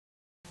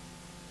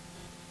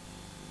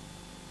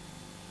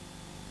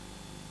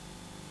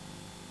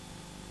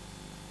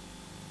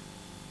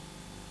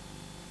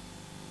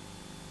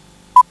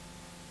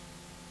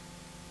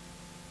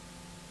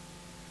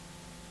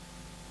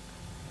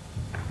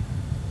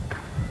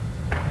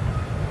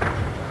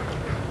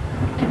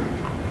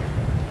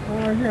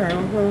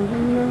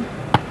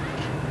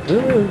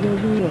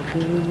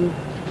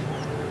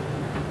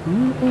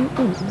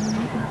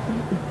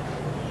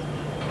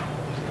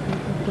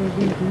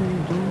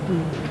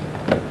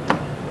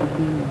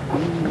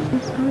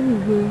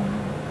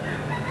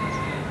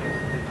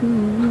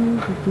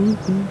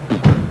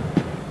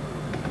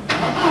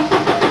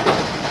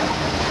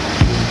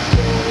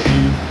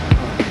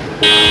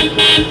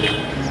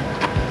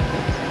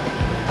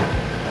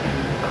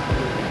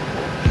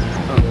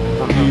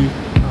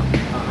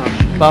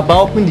Baba,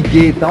 open the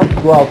gate. I want to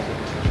go out.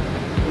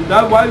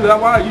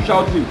 Why are you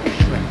shouting?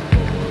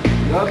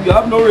 You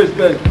have no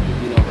respect.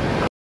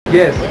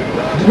 Yes.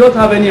 Do not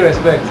have any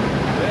respect.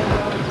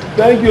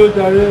 Thank you,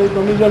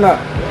 Commissioner.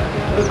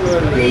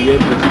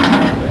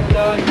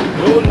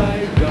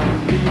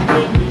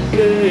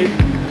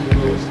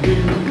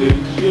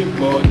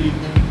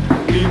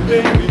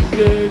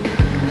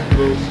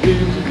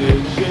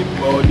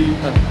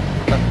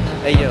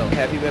 Hey yo,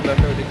 have you ever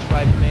heard of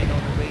Trybesmen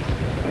on the radio?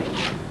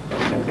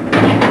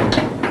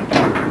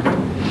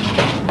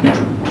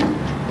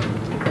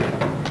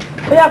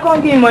 Hey, I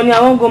can't give you money, I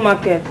won't go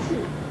market.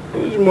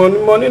 Which money?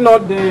 Money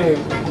not there.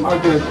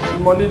 Market.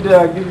 Money there,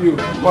 I give you.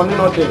 Money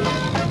not there.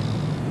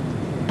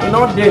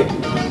 Not there.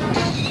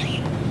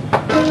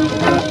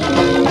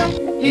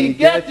 He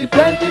gets the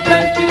plenty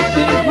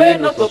things we're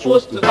not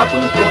supposed to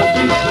happen for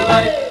this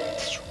life.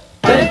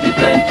 Plenty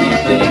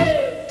things.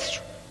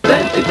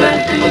 Plenty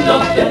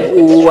nonsense.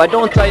 Oh, I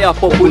don't tire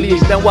for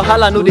police. Then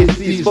wahala no they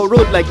cease. For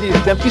road like this,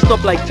 then fist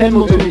up like 10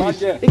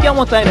 motorists. They get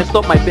one time and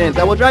stop my Benz.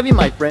 I was driving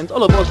my friends.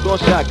 All of us gone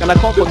shack, and I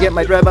can't forget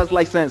my driver's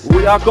license.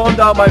 We are gone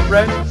down, my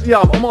friend. See,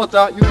 I'm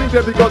Omota. You think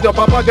that because your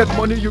papa gets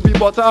money, you be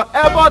butter?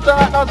 Butter.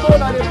 That's all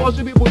that they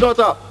pursue people,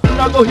 daughter.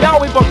 Now go here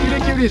we for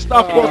killing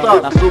staff butter.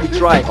 That's so we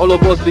try. All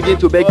of us begin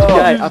to beg the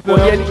guy. I for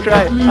nearly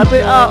cry. I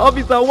say,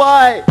 officer,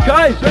 why?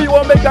 Guy, so you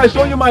want make I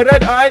show you my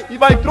red eye?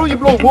 If I throw you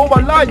blow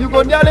one line, you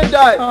go nearly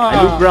die.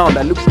 I look round,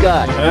 I look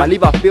sky. My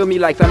liver feel me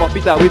like Simon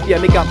Peter with you. I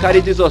make him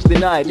carry Jesus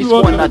deny. This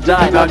one not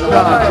die.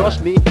 Rush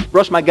me,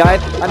 brush my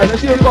guys, and I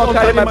still can't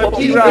carry my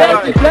puppy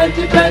ride.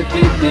 Plenty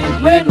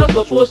things we're not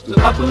supposed to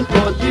happen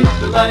for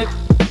this life.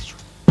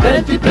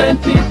 Plenty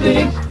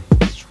things.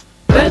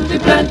 Plenty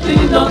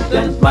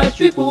nonsense, my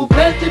people.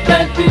 Plenty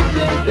things.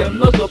 Them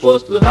not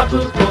supposed to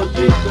happen for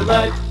this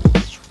life.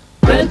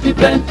 Plenty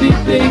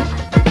things.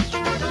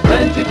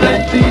 Plenty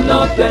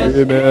nonsense.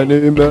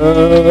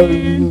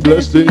 Amen.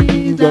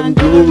 Blessings and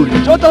glory.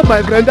 Shut up,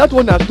 my friend. That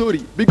one a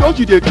story. Because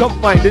you dey chop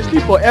fine, they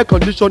sleep for air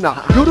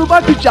conditioner.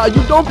 Yoruba teacher,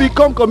 you don't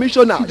become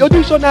commissioner. Your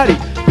dictionary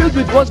filled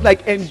with words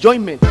like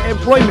enjoyment,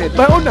 employment.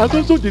 My own is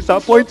also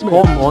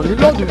disappointment. Come on, the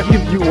Lord will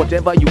give you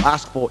whatever you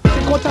ask for. It's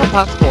a quarter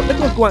past 4.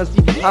 Let us go and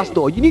see the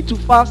pastor. You need to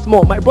fast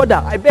more, my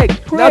brother. I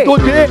beg. Pray. Now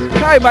today,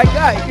 Kai, my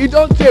guy, he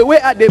don't say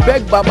where I dey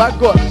beg Baba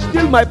God.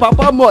 Still my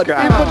papa mud. Even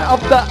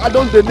after I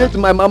don't donate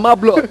my mama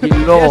blood.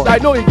 Yes, I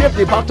know he gave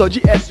the pastor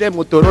GSM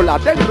Motorola.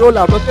 Then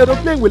roller, but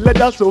aeroplane with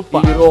leather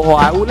sofa.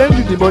 I will lend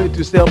you the money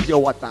to sell pure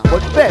water.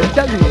 But first,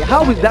 tell me,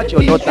 how is that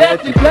your daughter?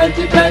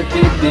 Plenty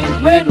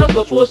things we're not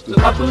supposed to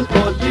happen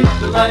for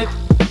this life.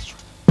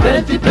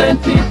 Plenty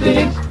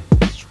things.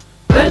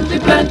 Plenty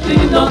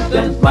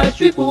nonsense, my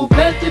people.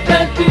 Plenty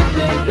things.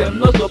 Them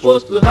not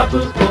supposed to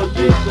happen for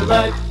this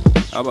life.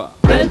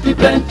 Plenty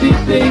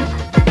things.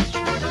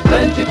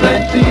 Plenty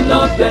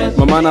nonsense.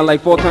 My man are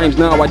like 4 times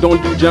now. I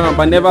don't do jump,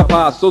 I never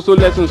pass. So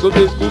lessons, so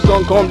this school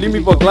song come, leave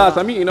me for class.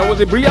 I mean, I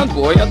was a brilliant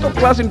boy. I took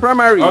class in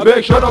primary. I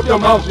beg, shut up your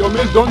mouth. Your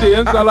mates don't they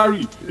end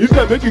salary.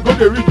 Instead make you go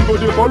the rich, you go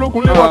they follow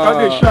Kunle Waka,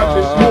 they shack,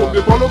 they smoke,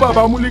 they follow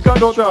Baba Mulika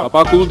daughter.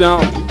 Papa, cool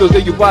down. If to say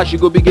you pass, you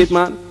go be gate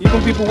man.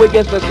 Even people who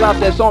get first class,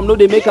 there's some no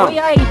they make Oh am.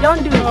 yeah,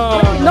 don't do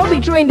it. No be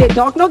true in the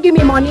talk, no give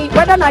me money.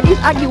 Whether not this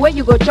argue where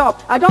you go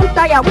chop. I don't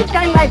tire. Which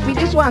kind life be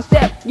this one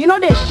step? You know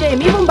the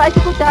shame. Even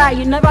bicycle tire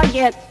you never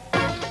get.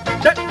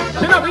 Leave me!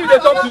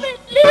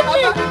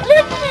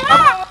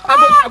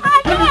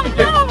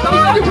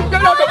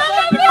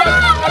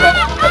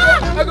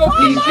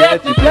 He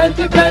gets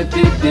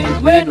plenty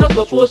things we're not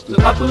supposed to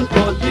happen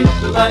for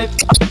this life.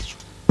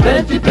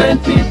 Plenty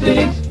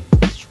things.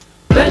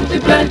 Plenty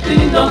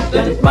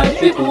nonsense, my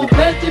people.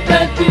 Plenty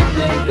things.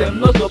 Them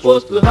not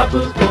supposed to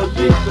happen for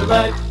this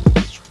life.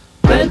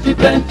 Plenty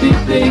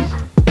things.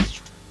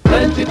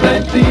 Plenty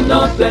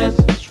nonsense.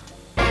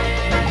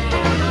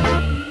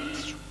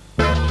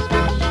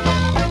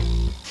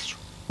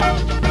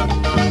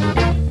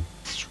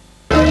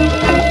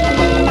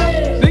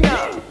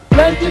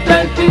 Plenty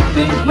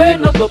things we're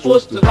not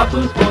supposed to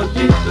happen for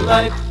this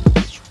life.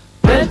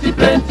 Plenty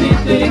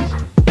things.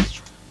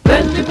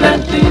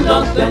 Plenty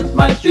nonsense,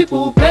 my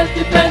people.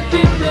 Plenty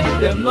things.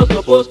 Them not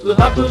supposed to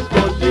happen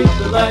for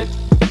this life.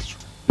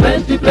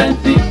 Plenty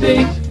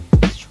things.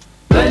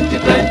 Plenty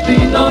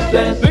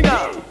nonsense.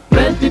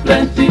 Plenty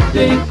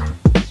things.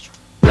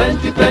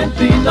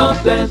 Plenty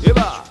nonsense.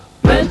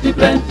 Plenty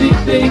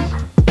things.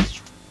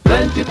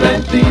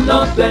 Plenty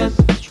nonsense.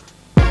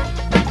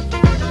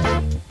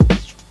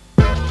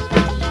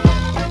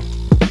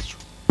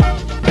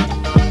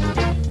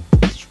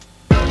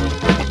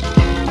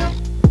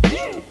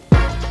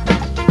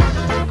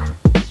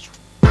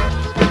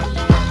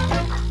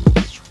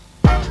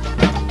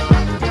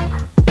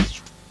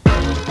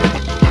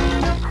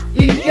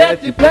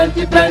 Plenty,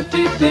 plenty,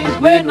 plenty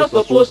things we're not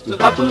supposed to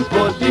happen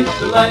for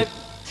this life.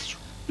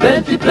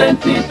 Plenty,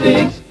 plenty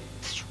things.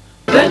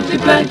 Plenty,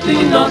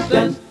 plenty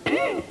nonsense.